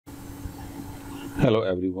Hello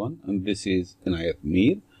everyone, and this is Inayat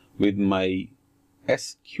Mir with my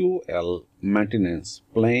SQL maintenance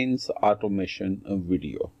planes automation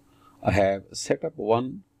video. I have set up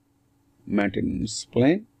one maintenance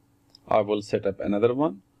plane. I will set up another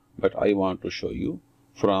one, but I want to show you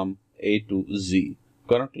from A to Z.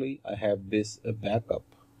 Currently, I have this backup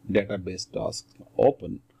database task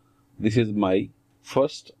open. This is my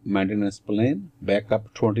first maintenance plane,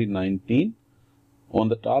 backup 2019. On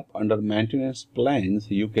the top under maintenance plans,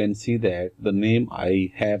 you can see that the name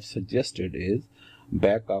I have suggested is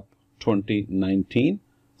backup 2019.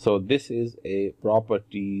 So this is a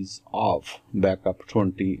properties of backup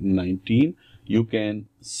 2019. You can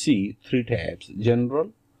see three tabs: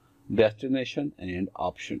 general, destination, and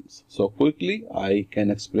options. So quickly I can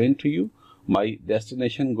explain to you. My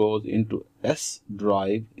destination goes into S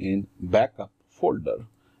drive in backup folder,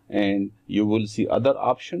 and you will see other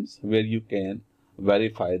options where you can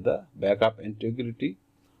verify the backup integrity.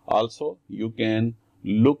 Also, you can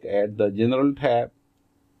look at the general tab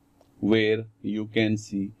where you can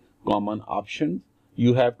see common options.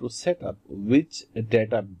 You have to set up which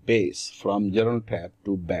database from general tab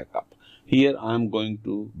to backup. Here I am going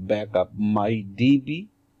to backup my DB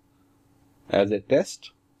as a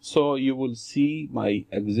test. So you will see my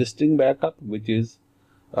existing backup, which is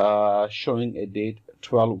showing a date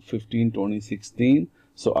 12/15/2016.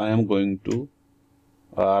 So I am going to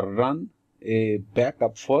run a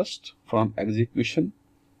backup first from execution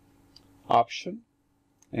option,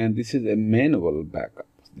 and this is a manual backup.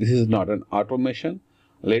 This is not an automation.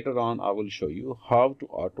 Later on I will show you how to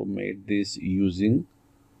automate this using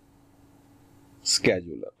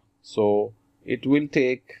scheduler. So it will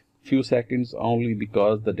take few seconds only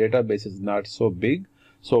because the database is not so big.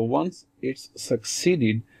 So once it's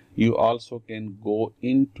succeeded, you also can go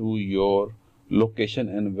into your location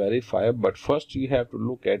and verify, but first you have to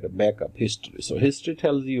look at backup history. So history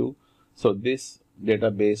tells you, so this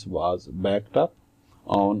database was backed up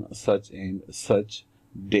on such and such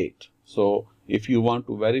date. So if you want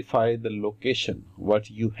to verify the location what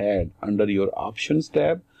you had under your options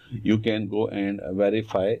tab, you can go and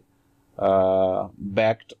verify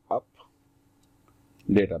backed up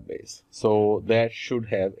database. So that should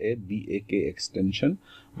have a BAK extension,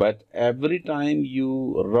 but every time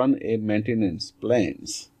you run a maintenance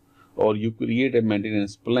plans or you create a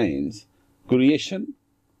maintenance plans, creation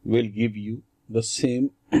will give you the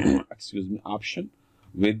same option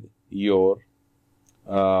with your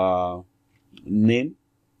name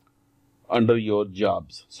under your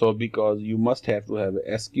jobs. So because you must have to have a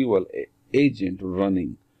SQL agent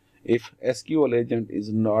running. If SQL agent is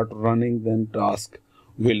not running, then task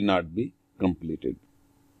will not be completed.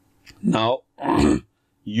 Now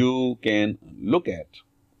you can look at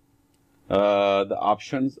the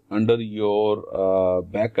options under your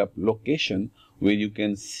backup location, where you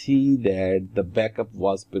can see that the backup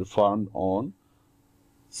was performed on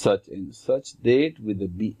such and such date with the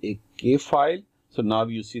BAK file. So now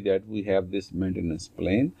you see that we have this maintenance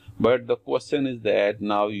plane, but the question is that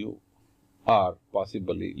now you are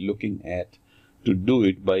possibly looking at to do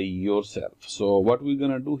it by yourself. So what we're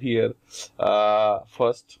gonna do here,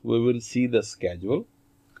 first we will see the schedule,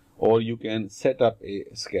 or you can set up a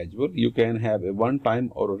schedule. You can have a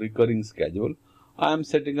one-time or a recurring schedule. I am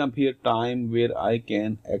setting up here time where I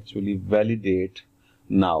can actually validate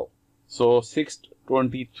now. So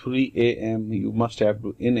 6:23 a.m. you must have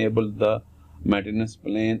to enable the maintenance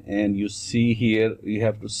plan, and you see here you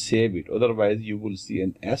have to save it, otherwise you will see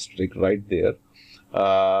an asterisk right there.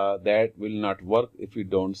 That will not work if you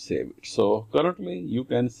don't save it. So currently you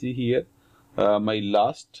can see here my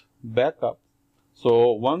last backup.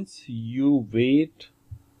 So once you wait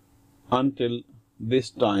until this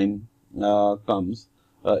time comes,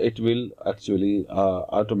 it will actually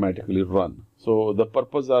automatically run. So the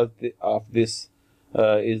purpose of this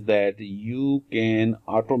is that you can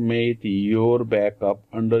automate your backup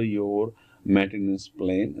under your maintenance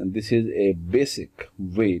plan, and this is a basic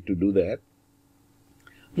way to do that.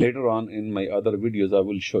 Later on in my other videos, I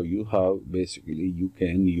will show you how basically you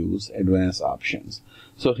can use advanced options.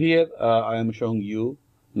 So here I am showing you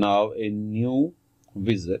now a new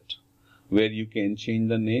visit where you can change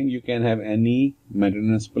the name. You can have any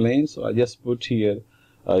maintenance plan. So I just put here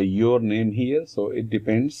your name here. So it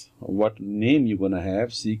depends what name you're gonna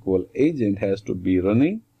have. SQL agent has to be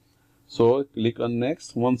running. So click on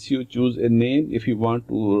next. Once you choose a name, if you want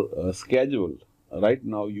to schedule right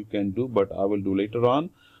now, you can do, but I will do later on.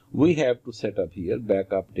 We have to set up here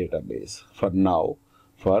backup database for now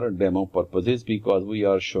for demo purposes, because we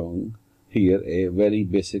are showing here a very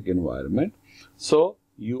basic environment. So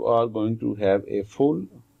you are going to have a full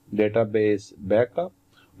database backup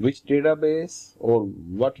which database or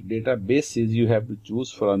what databases you have to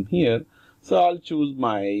choose from here. So I'll choose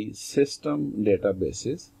my system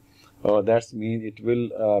databases. That means it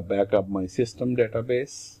will back up my system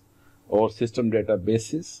database or system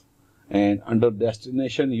databases. And under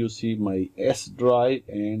destination, you see my S drive,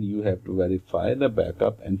 and you have to verify the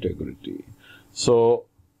backup integrity. So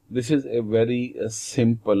this is a very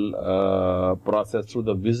simple process through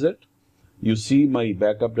the wizard. You see my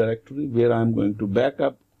backup directory where I'm going to back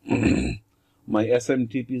up. My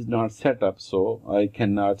SMTP is not set up, so I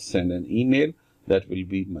cannot send an email. That will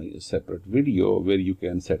be my separate video where you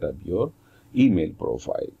can set up your email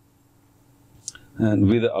profile and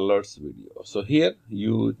with the alerts video. So here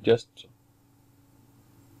you just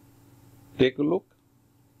take a look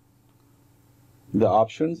the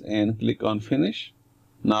options and click on finish.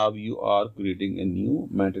 Now you are creating a new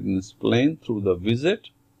maintenance plan through the wizard.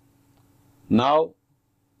 Now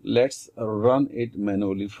let's run it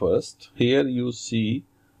manually first. Here you see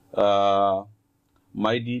MyDB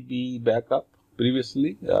backup.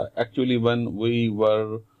 Previously, actually when we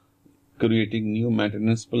were creating new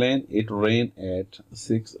maintenance plan, it ran at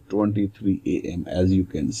 6:23 a.m. as you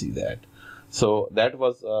can see that. So that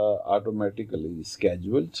was automatically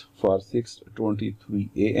scheduled for 6:23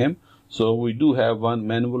 a.m. So we do have one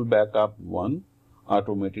manual backup, one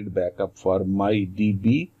automated backup for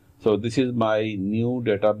MyDB. So this is my new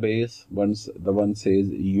database. Once the one says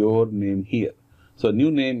your name here. So new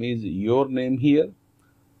name is your name here.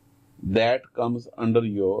 That comes under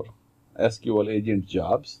your SQL agent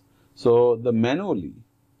jobs. So the manually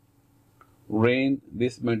ran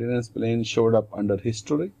this maintenance plan showed up under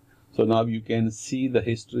history. So now you can see the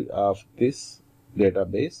history of this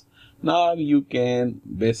database. Now you can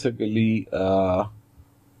basically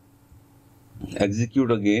execute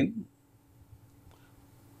again.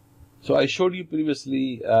 So I showed you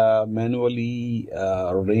previously manually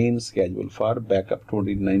ran schedule for backup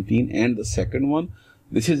 2019, and the second one,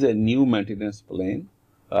 this is a new maintenance plan,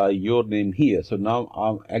 your name here. So now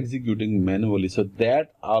I'm executing manually. So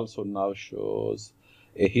that also now shows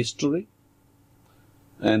a history,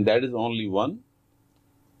 and that is only one.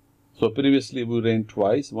 So previously we ran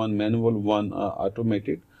twice, one manual, one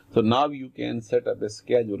automated. So now you can set up a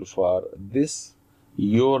schedule for this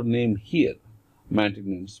your name here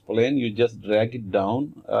maintenance plan. You just drag it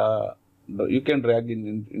down. You can drag it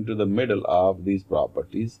into the middle of these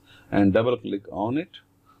properties and double click on it.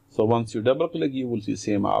 So once you double click, you will see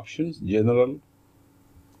same options, general,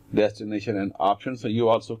 destination, and options. So you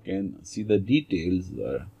also can see the details,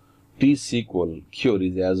 T-SQL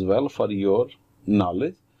queries as well for your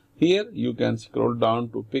knowledge. Here you can scroll down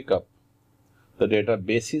to pick up the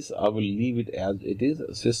databases. I will leave it as it is,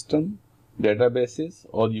 system databases,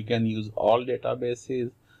 or you can use all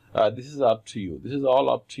databases. This is up to you. This is all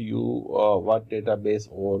up to you, what database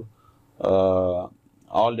or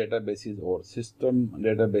all databases or system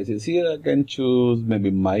databases. Here I can choose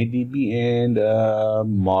maybe MyDB and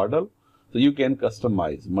model. So you can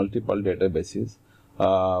customize multiple databases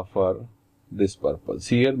for this purpose.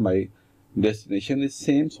 Here my destination is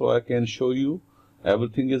same, so I can show you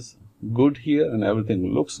everything is good here and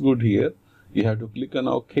everything looks good here. You have to click on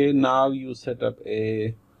OK. Now you set up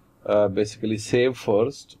a basically save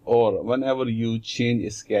first, or whenever you change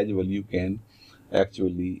a schedule, you can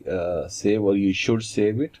actually save, or you should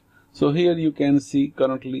save it. So here you can see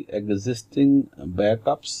currently existing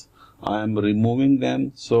backups. I am removing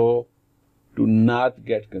them, so do not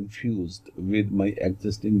get confused with my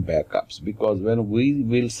existing backups, because when we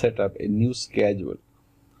will set up a new schedule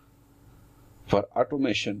for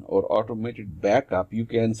automation or automated backup, you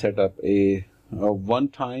can set up a one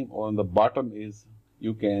time, or on the bottom is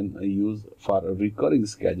you can use for a recurring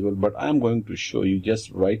schedule. But I'm going to show you just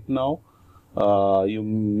right now. You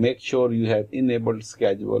make sure you have enabled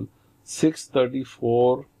schedule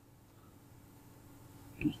 6:34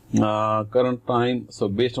 current time. So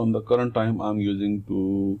based on the current time, I'm using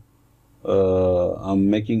to I'm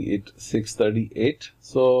making it 6:38.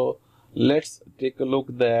 So let's take a look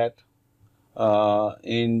that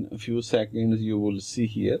in a few seconds you will see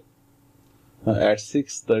here at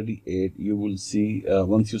 6:38 you will see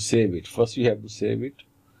once you save it. First you have to save it.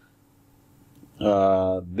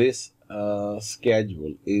 This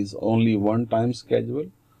schedule is only one time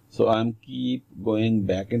schedule, so I'm keep going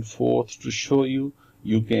back and forth to show you.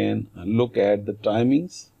 You can look at the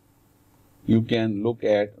timings, you can look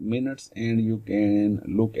at minutes, and you can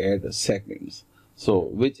look at seconds. So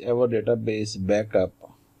whichever database backup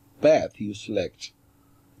path you select,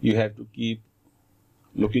 you have to keep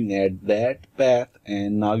looking at that path.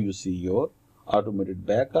 And now you see your automated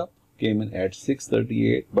backup came in at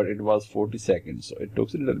 6:38, but it was 40 seconds, so it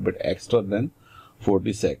took a little bit extra than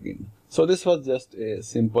 40 seconds. So this was just a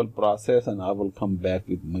simple process, and I will come back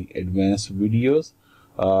with my advanced videos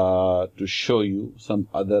to show you some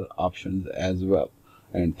other options as well.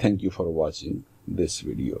 And thank you for watching this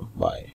video. Bye.